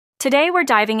Today, we're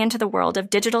diving into the world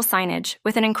of digital signage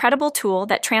with an incredible tool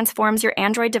that transforms your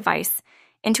Android device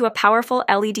into a powerful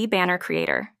LED banner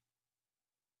creator.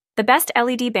 The best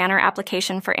LED banner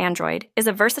application for Android is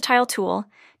a versatile tool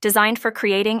designed for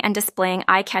creating and displaying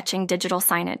eye-catching digital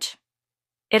signage.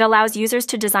 It allows users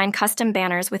to design custom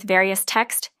banners with various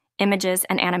text, images,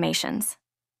 and animations.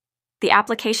 The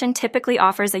application typically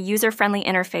offers a user-friendly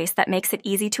interface that makes it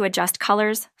easy to adjust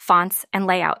colors, fonts, and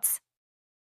layouts.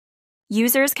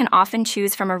 Users can often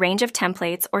choose from a range of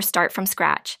templates or start from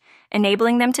scratch,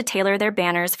 enabling them to tailor their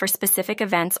banners for specific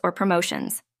events or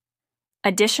promotions.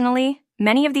 Additionally,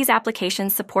 many of these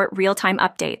applications support real-time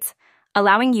updates,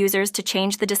 allowing users to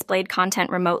change the displayed content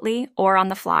remotely or on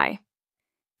the fly.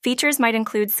 Features might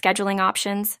include scheduling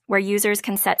options, where users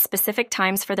can set specific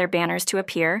times for their banners to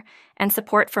appear, and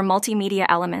support for multimedia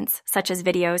elements such as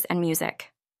videos and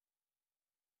music.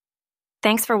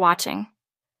 Thanks for watching.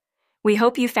 We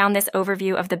hope you found this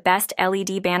overview of the best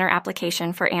LED banner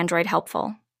application for Android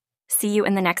helpful. See you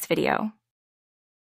in the next video.